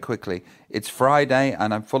this very quickly. It's Friday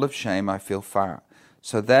and I'm full of shame. I feel fat.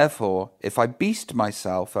 So therefore, if I beast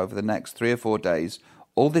myself over the next 3 or 4 days,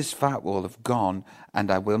 all this fat will have gone and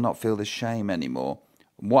I will not feel the shame anymore.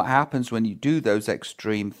 What happens when you do those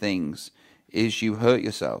extreme things is you hurt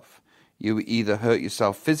yourself. You either hurt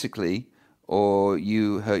yourself physically or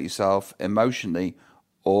you hurt yourself emotionally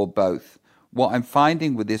or both. What I'm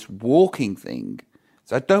finding with this walking thing,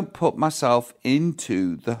 I don't put myself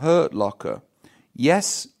into the hurt locker.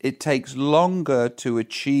 Yes, it takes longer to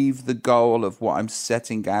achieve the goal of what I'm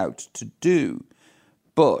setting out to do,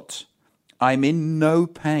 but I'm in no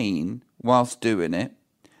pain whilst doing it,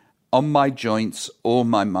 on my joints or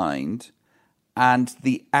my mind, and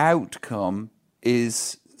the outcome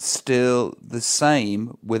is still the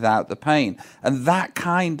same without the pain. And that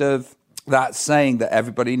saying that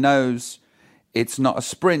everybody knows, it's not a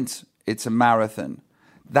sprint, it's a marathon.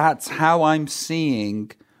 That's how I'm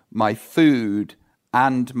seeing my food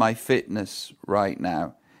and my fitness right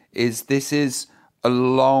now. This is a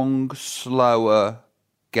long, slower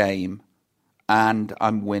game, and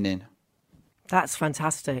I'm winning. That's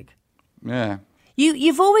fantastic. Yeah.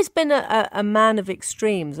 You've always been a man of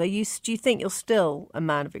extremes. Do you think you're still a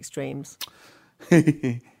man of extremes?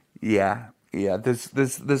 Yeah.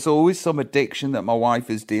 There's always some addiction that my wife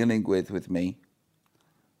is dealing with me.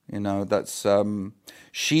 You know, that's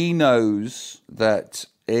she knows that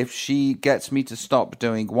if she gets me to stop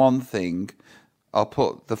doing one thing, I'll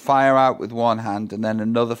put the fire out with one hand and then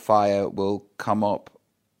another fire will come up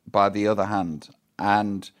by the other hand.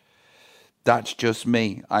 And that's just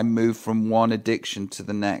me. I move from one addiction to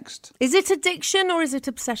the next. Is it addiction or is it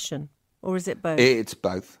obsession? Or is it both? It's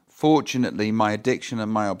both. Fortunately, my addiction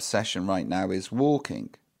and my obsession right now is walking.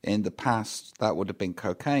 In the past, that would have been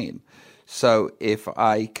cocaine. So if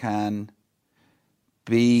I can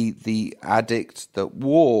be the addict that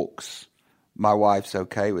walks, my wife's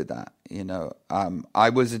okay with that. You know, I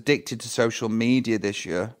was addicted to social media this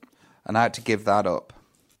year, and I had to give that up.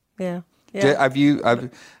 Yeah. Have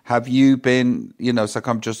you been? You know, it's like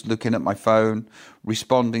I'm just looking at my phone,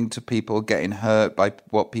 responding to people getting hurt by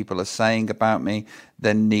what people are saying about me,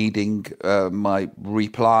 then needing my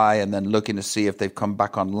reply, and then looking to see if they've come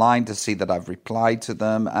back online to see that I've replied to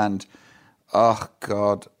them. And oh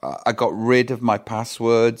God, I got rid of my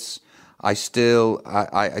passwords. I sort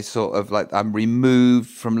of like, I'm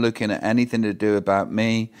removed from looking at anything to do about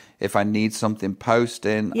me. If I need something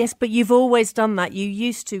posting. Yes, but you've always done that.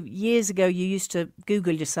 Years ago, you used to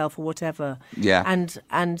Google yourself or whatever. Yeah.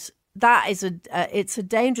 And that is it's a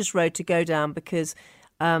dangerous road to go down because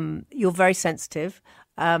you're very sensitive.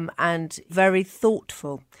 and very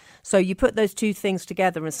thoughtful. So you put those two things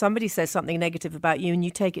together and somebody says something negative about you and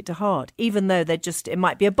you take it to heart, even though it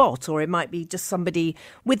might be a bot or it might be just somebody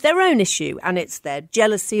with their own issue and it's their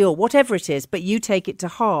jealousy or whatever it is, but you take it to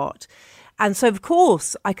heart. And so, of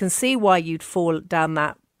course, I can see why you'd fall down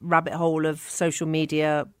that rabbit hole of social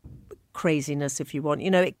media craziness, if you want.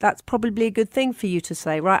 That's probably a good thing for you to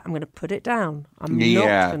say, right, I'm going to put it down. I'm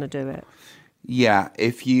not going to do it. Yeah,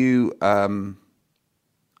 if you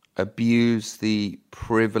abuse the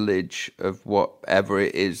privilege of whatever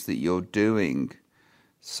it is that you're doing,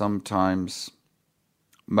 sometimes,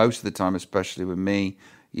 most of the time, especially with me,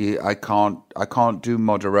 I can't do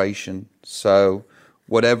moderation. So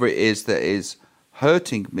whatever it is that is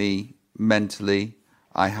hurting me mentally,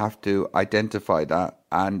 I have to identify that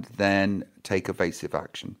and then take evasive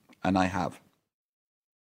action. And I have.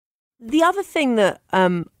 The other thing that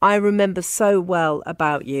I remember so well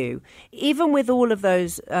about you, even with all of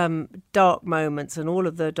those dark moments and all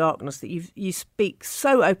of the darkness that you speak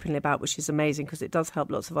so openly about, which is amazing because it does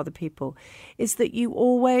help lots of other people, is that you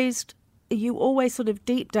always sort of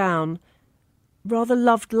deep down rather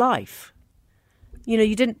loved life.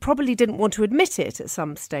 You probably didn't want to admit it at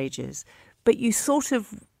some stages, but you sort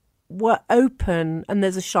of were open, and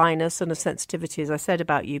there's a shyness and a sensitivity, as I said,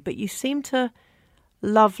 about you, but you seem to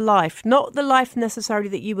love life. Not the life necessarily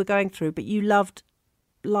that you were going through, but you loved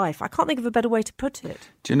life. I can't think of a better way to put it.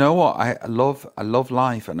 Do you know what? I love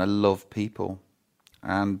life and I love people.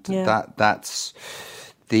 And that's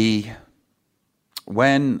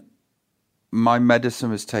when my medicine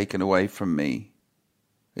was taken away from me,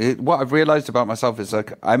 what I've realized about myself is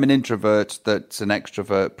like I'm an introvert that's an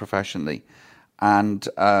extrovert professionally. And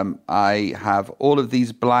I have all of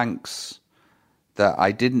these blanks that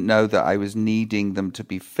I didn't know that I was needing them to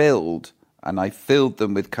be filled. And I filled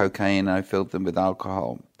them with cocaine and I filled them with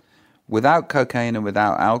alcohol. Without cocaine and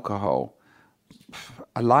without alcohol,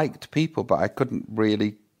 I liked people, but I couldn't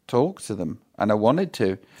really talk to them. And I wanted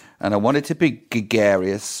to. And I wanted to be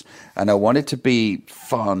gregarious. And I wanted to be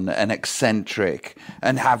fun and eccentric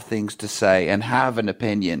and have things to say and have an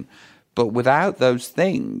opinion. But without those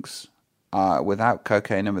things, without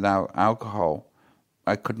cocaine and without alcohol,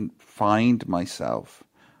 I couldn't find myself.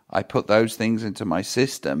 I put those things into my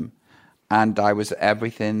system and I was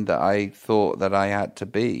everything that I thought that I had to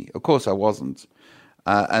be. Of course I wasn't.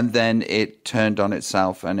 And then it turned on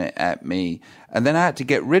itself and it ate me. And then I had to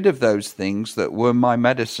get rid of those things that were my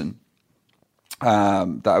medicine,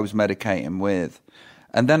 that I was medicating with.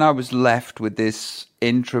 And then I was left with this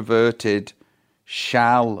introverted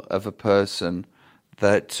shell of a person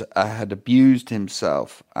that had abused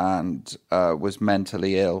himself and was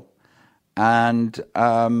mentally ill. And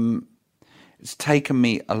it's taken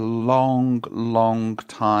me a long, long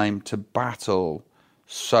time to battle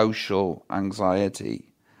social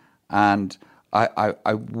anxiety. And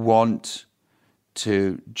I want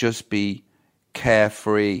to just be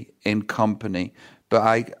carefree in company.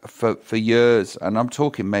 But for years, and I'm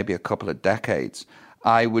talking maybe a couple of decades,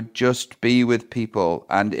 I would just be with people.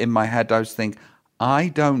 And in my head, I was thinking, I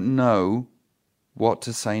don't know what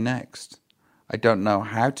to say next. I don't know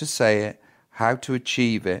how to say it, how to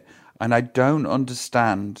achieve it, and I don't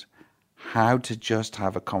understand how to just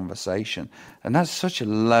have a conversation. And that's such a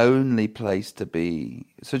lonely place to be,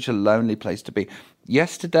 such a lonely place to be.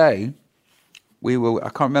 Yesterday, I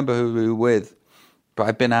can't remember who we were with, but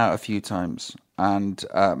I've been out a few times, and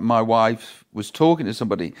my wife was talking to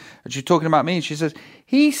somebody, and she's talking about me, and she says,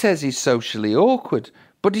 he says he's socially awkward,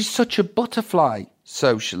 but he's such a butterfly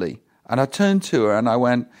socially. And I turned to her and I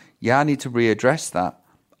went, yeah, I need to readdress that.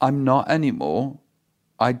 I'm not anymore.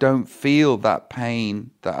 I don't feel that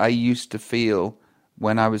pain that I used to feel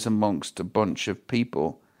when I was amongst a bunch of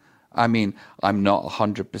people. I mean, I'm not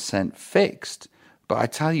 100% fixed, but I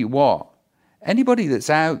tell you what, anybody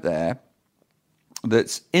that's out there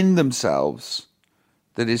that's in themselves,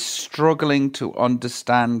 that is struggling to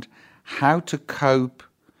understand how to cope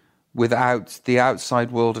without the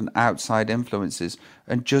outside world and outside influences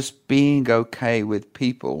and just being okay with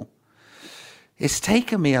people. It's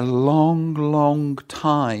taken me a long, long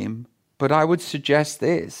time, but I would suggest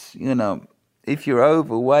this, if you're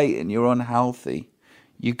overweight and you're unhealthy,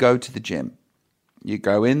 you go to the gym. You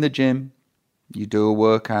go in the gym, you do a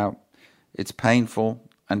workout, it's painful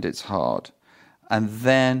and it's hard. And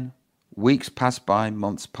then weeks pass by,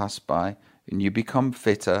 months pass by, and you become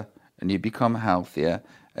fitter and you become healthier,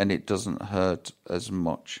 and it doesn't hurt as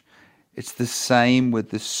much. It's the same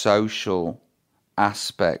with the social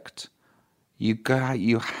aspect.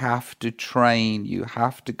 You have to train, you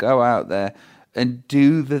have to go out there and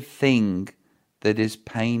do the thing that is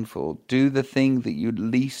painful. Do the thing that you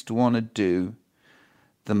least want to do,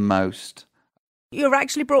 the most. You've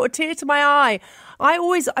actually brought a tear to my eye.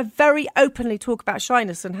 I very openly talk about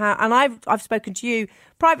shyness and I've spoken to you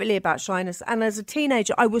privately about shyness. And as a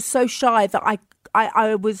teenager, I was so shy that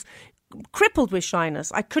I was crippled with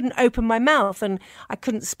shyness. I couldn't open my mouth and I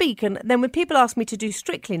couldn't speak. And then when people ask me to do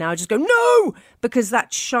Strictly now, I just go, no, because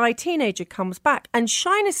that shy teenager comes back. And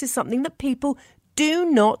shyness is something that people do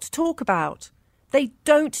not talk about. They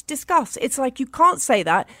don't discuss. It's like you can't say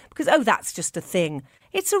that because, oh, that's just a thing.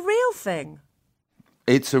 It's a real thing.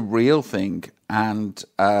 It's a real thing. And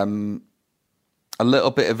a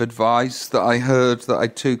little bit of advice that I heard that I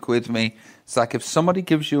took with me, it's like if somebody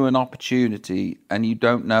gives you an opportunity and you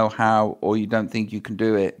don't know how or you don't think you can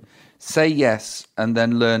do it, say yes and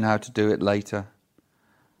then learn how to do it later.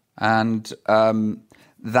 And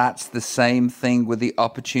that's the same thing with the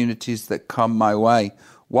opportunities that come my way.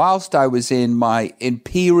 Whilst I was in my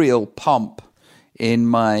imperial pomp, in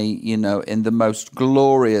my, in the most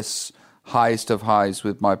glorious highest of highs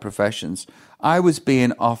with my professions, I was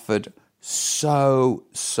being offered so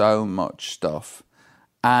much stuff.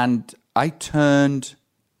 And I turned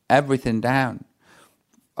everything down.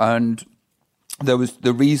 And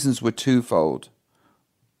the reasons were twofold.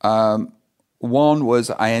 One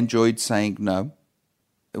was I enjoyed saying no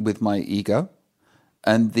with my ego.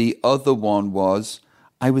 And the other one was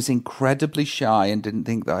I was incredibly shy and didn't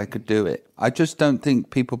think that I could do it. I just don't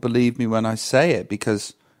think people believe me when I say it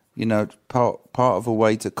because, part of a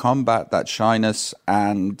way to combat that shyness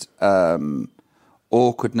and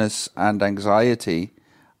awkwardness and anxiety,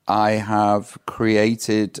 I have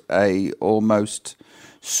created a almost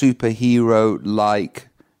superhero-like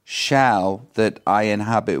shell that I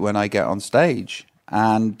inhabit when I get on stage.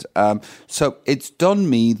 And so it's done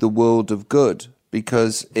me the world of good,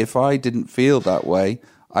 because if I didn't feel that way,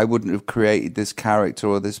 I wouldn't have created this character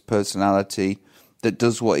or this personality that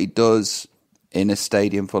does what he does in a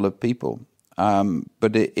stadium full of people.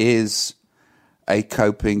 But it is a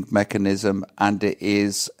coping mechanism, and it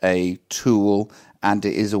is a tool, and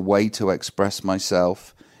it is a way to express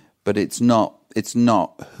myself. But it's not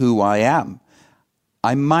who I am.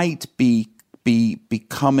 I might be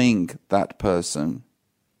becoming that person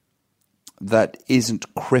that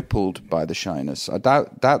isn't crippled by the shyness. I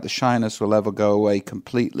doubt the shyness will ever go away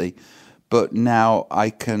completely, but now I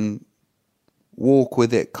can walk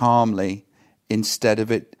with it calmly instead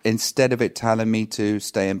of it telling me to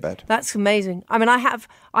stay in bed. That's amazing. I mean,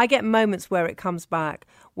 I get moments where it comes back,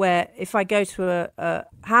 where if I go to a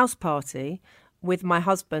house party with my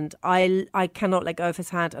husband, I cannot let go of his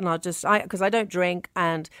hand, and because I don't drink,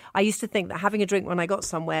 and I used to think that having a drink when I got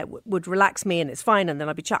somewhere would relax me and it's fine, and then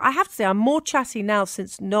I'd be I have to say I'm more chatty now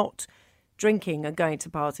since not drinking and going to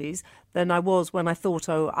parties than I was when I thought,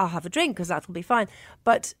 oh, I'll have a drink because that'll be fine.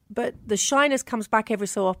 But the shyness comes back every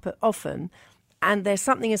so often, and there's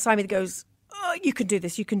something inside me that goes, oh, you can do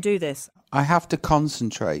this, you can do this. I have to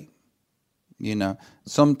concentrate.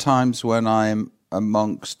 Sometimes when I'm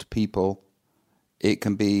amongst people, it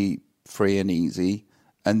can be free and easy.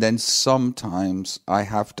 And then sometimes I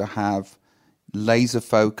have to have laser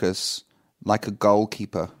focus like a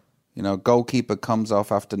goalkeeper. A goalkeeper comes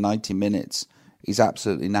off after 90 minutes. He's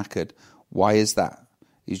absolutely knackered. Why is that?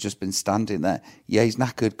 He's just been standing there. Yeah, he's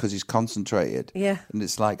knackered because he's concentrated. Yeah. And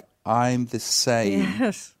it's like, I'm the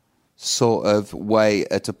same sort of way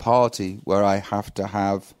at a party where I have to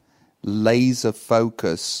have laser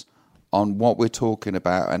focus on what we're talking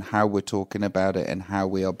about and how we're talking about it and how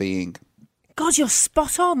we are being. God, you're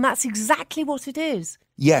spot on. That's exactly what it is.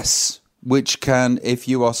 Yes, which can, if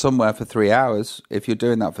you are somewhere for 3 hours, if you're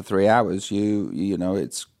doing that for 3 hours,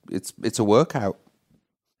 it's a workout.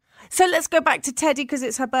 So let's go back to Teddy because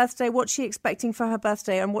it's her birthday. What's she expecting for her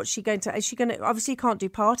birthday, and is she going to? Obviously, you can't do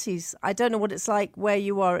parties. I don't know what it's like where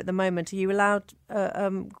you are at the moment. Are you allowed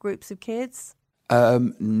groups of kids?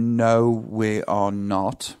 No, we are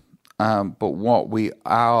not. But what we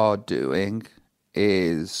are doing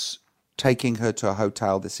is taking her to a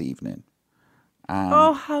hotel this evening.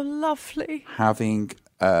 Oh, how lovely. Having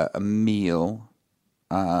a meal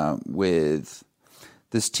with...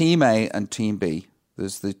 There's Team A and Team B.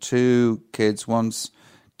 There's the two kids. One's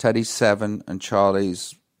Teddy's 7 and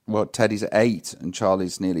Charlie's... Well, Teddy's 8 and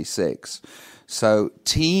Charlie's nearly 6. So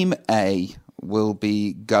Team A will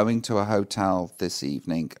be going to a hotel this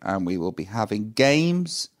evening, and we will be having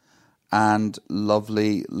games and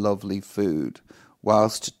lovely, lovely food.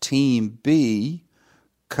 Whilst Team B,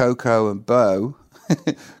 Coco and Bo,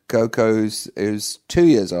 Coco who's 2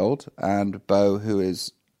 years old, and Bo, who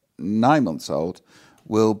is 9 months old,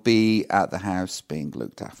 will be at the house being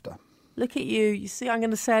looked after. Look at you. You see, I'm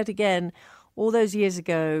going to say it again. All those years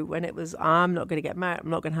ago when it was, I'm not going to get married, I'm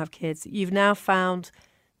not going to have kids, you've now found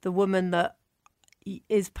the woman that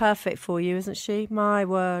is perfect for you, isn't she? My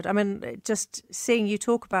word. I mean, just seeing you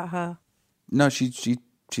talk about her. No, she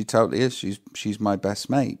totally is. She's my best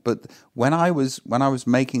mate. But when I was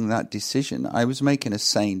making that decision, I was making a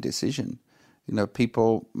sane decision. You know,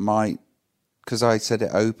 people might, because I said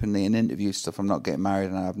it openly in interview stuff, I'm not getting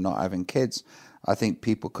married and I'm not having kids. I think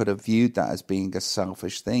people could have viewed that as being a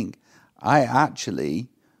selfish thing. I actually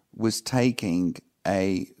was taking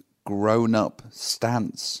a grown-up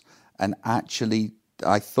stance, and actually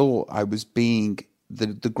I thought I was being the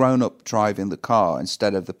grown-up driving the car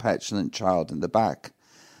instead of the petulant child in the back.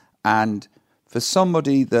 And for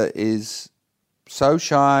somebody that is so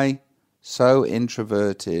shy, so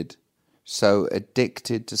introverted, so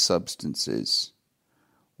addicted to substances,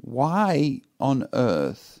 why on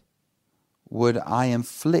earth would I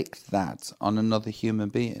inflict that on another human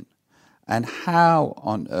being? And how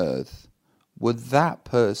on earth would that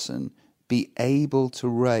person be able to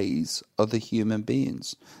raise other human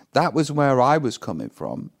beings? That was where I was coming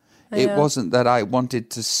from. Yeah. It wasn't that I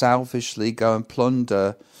wanted to selfishly go and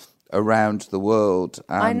plunder around the world.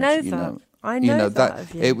 And, I know that. I know that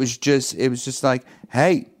of you. It was just like,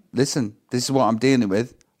 hey, listen, this is what I'm dealing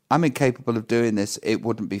with. I'm incapable of doing this. It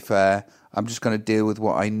wouldn't be fair. I'm just going to deal with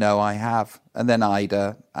what I know I have. And then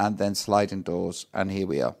Ida, and then sliding doors, and here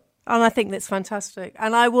we are. And I think that's fantastic.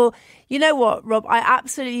 And I will, you know what, Rob, I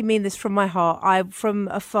absolutely mean this from my heart. From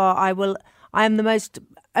afar, I am the most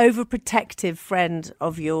overprotective friend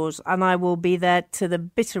of yours, and I will be there to the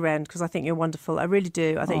bitter end because I think you're wonderful. I really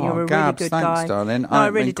do. I think you're a really good thanks, guy. Darling. No, I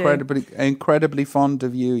really incredibly fond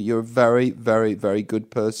of you. You're a very, very, very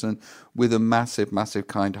good person with a massive, massive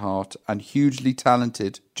kind heart and hugely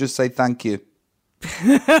talented. Just say thank you.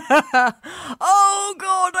 Oh,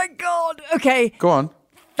 God, my God. Okay. Go on.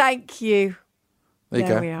 Thank you. There you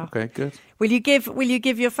go. We are. Okay, good. Will you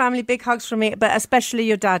give your family big hugs from me, but especially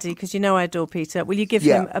your daddy, because you know I adore Peter. Will you give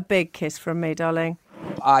him a big kiss from me, darling?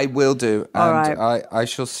 I will do. All and right. I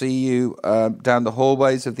shall see you down the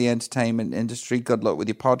hallways of the entertainment industry. Good luck with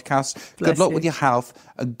your podcast. Good luck with your health.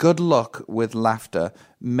 And good luck with laughter.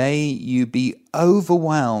 May you be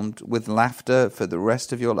overwhelmed with laughter for the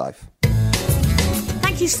rest of your life.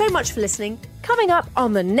 Thank you so much for listening. Coming up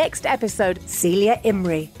on the next episode, Celia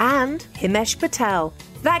Imrie and Himesh Patel.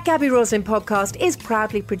 That Gabby Roslin podcast is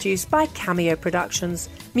proudly produced by Cameo Productions.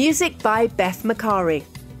 Music by Beth Macari.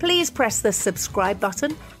 Please press the subscribe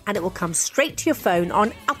button and it will come straight to your phone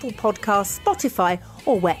on Apple Podcasts, Spotify,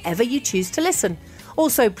 or wherever you choose to listen.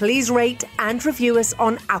 Also, please rate and review us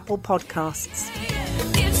on Apple Podcasts.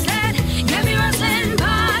 It's that Gabby Roslin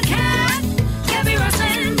podcast. Gabby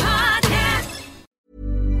Roslin podcast.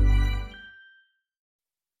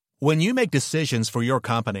 When you make decisions for your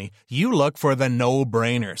company, you look for the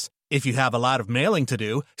no-brainers. If you have a lot of mailing to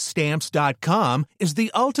do, Stamps.com is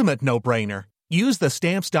the ultimate no-brainer. Use the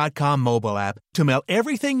Stamps.com mobile app to mail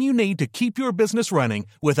everything you need to keep your business running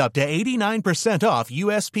with up to 89% off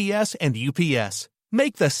USPS and UPS.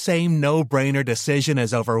 Make the same no-brainer decision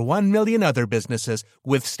as over 1 million other businesses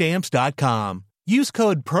with Stamps.com. Use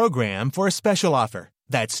code PROGRAM for a special offer.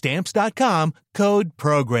 That's Stamps.com, code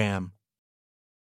PROGRAM.